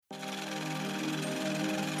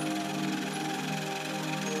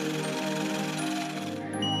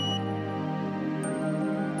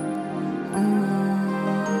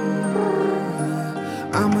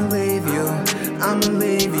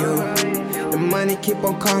money keep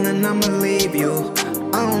on calling, I'ma leave you.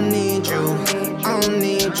 I don't need you, I don't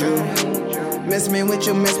need you. Miss me with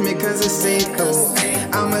you, miss me cause it's see-through.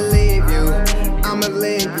 I'ma leave you, I'ma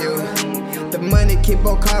leave you. The money keep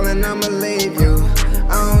on calling, I'ma leave you.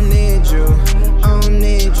 I don't need you, I don't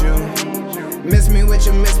need you. Miss me with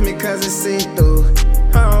you, miss me cause it's see-through.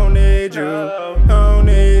 I don't need you, I don't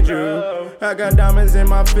need you. I got diamonds in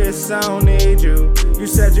my fists, I don't need you. You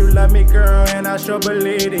said you love me, girl, and I sure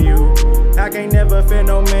believe in you. I can't never fit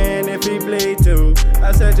no man if he bleed too.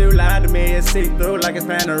 I said you lied to me, it's see-through like it's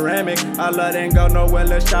panoramic. Our love didn't go nowhere,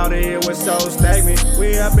 let's shout it, it was so stagnant.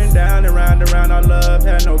 We up and down and round, our love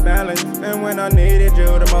had no balance. And when I needed you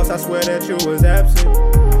the most, I swear that you was absent.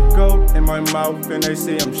 Gold in my mouth and they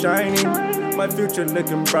see I'm shining. My future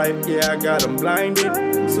looking bright, yeah, I got them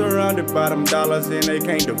blinded. Surrounded by them dollars and they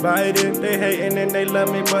can't divide it. They hating and they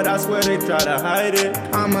love me, but I swear they try to hide it.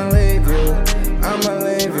 I'ma leave you, I'ma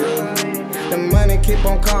leave you. The money keep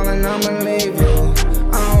on calling, I'ma leave you.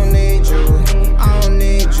 I don't need you, I don't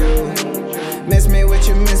need you. Miss me with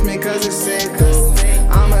you, miss me cause it's see-through.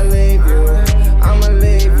 I'ma leave you, I'ma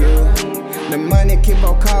leave you. The money keep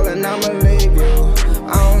on calling, I'ma leave you.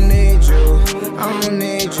 I don't need you, I don't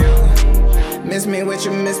need you. Miss me with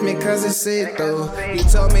you, miss me cause it's see-through. You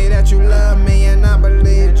told me that you love me and I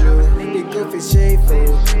believed you. You goofy shit food,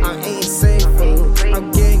 I'm eating seafood.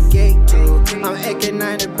 I'm getting gay too. I'm aching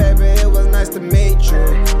 90, baby, it was nice to meet you.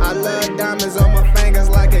 I love diamonds on my fingers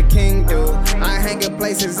like a king do. I hang in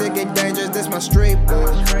places, it get dangerous, this my street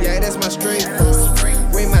food. Yeah, this my street food.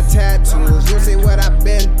 Read my tattoos, you see what I've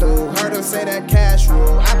been through. Heard them say that cash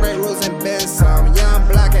rule, I break rules and bend some. Young,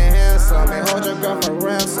 black and handsome, and hold your girl for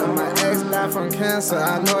ransom. My ex died from cancer,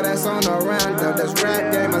 I know that's on the random. This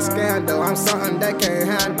rap game a scandal, I'm something they can't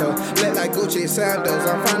handle. Lit like Gucci sandals,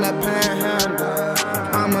 I'm from the panhandle.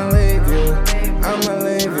 I'ma leave you, I'ma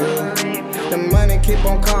leave you. The money keep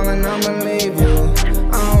on calling, I'ma leave you.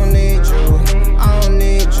 I don't need you, I don't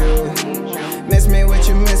need you. Miss me with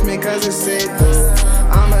you, miss me cause it's see-through.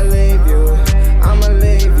 I'ma leave you, I'ma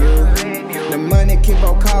leave you. The money keep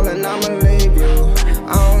on calling, I'ma leave you.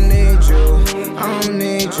 I don't need you, I don't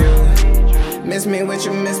need you. Miss me with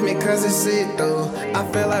you, miss me cause it's see-through. I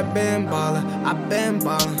feel like been ballin', I been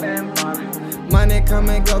ballin'. Money come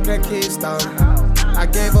and go, can't keep stalling. I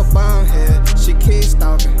gave up on here, she keeps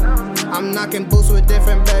stalking. I'm knocking boots with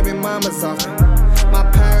different baby mamas often. My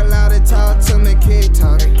parallel, they talk to me, keep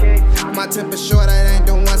talking. My temper short, I ain't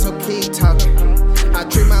the one, so keep talking. I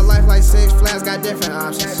treat my life like Six Flags, got different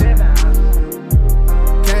options.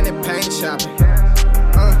 Candy paint shopping.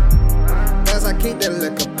 Plus I keep the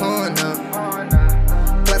liquor pouring up.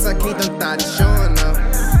 Plus I keep them thotties showing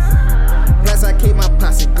up. Plus I keep my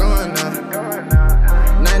posse going up.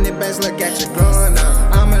 90 bands look at you growing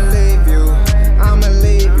up. I'ma leave you, I'ma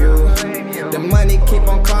leave you. The money keep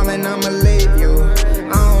on calling, I'ma leave you.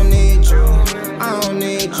 I don't need you, I don't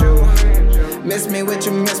need you. Miss me with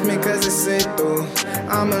you, miss me cause it's see-through.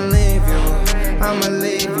 I'ma leave you, I'ma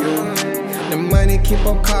leave you. The money keep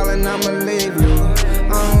on calling, I'ma leave you.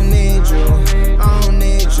 I don't need you, I don't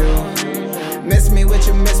need you. Miss me with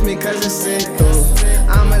you, miss me cause it's see-through.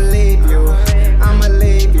 I'ma leave you, I'ma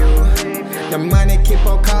leave you. The money keep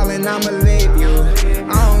on calling, I'ma leave you.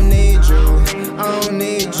 I don't need you, I don't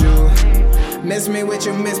need you. Miss me with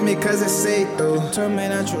you, miss me cause it's see-through. You told me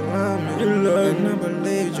that you love me, You love and me. I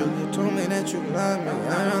believed you. You told me that you love me,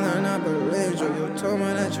 and I believed you. You told me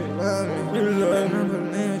that you love me, You love and I me.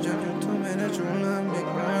 believed you. You told me that you love me,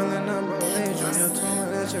 girl, and I believed you. You told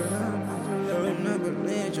me that you love me.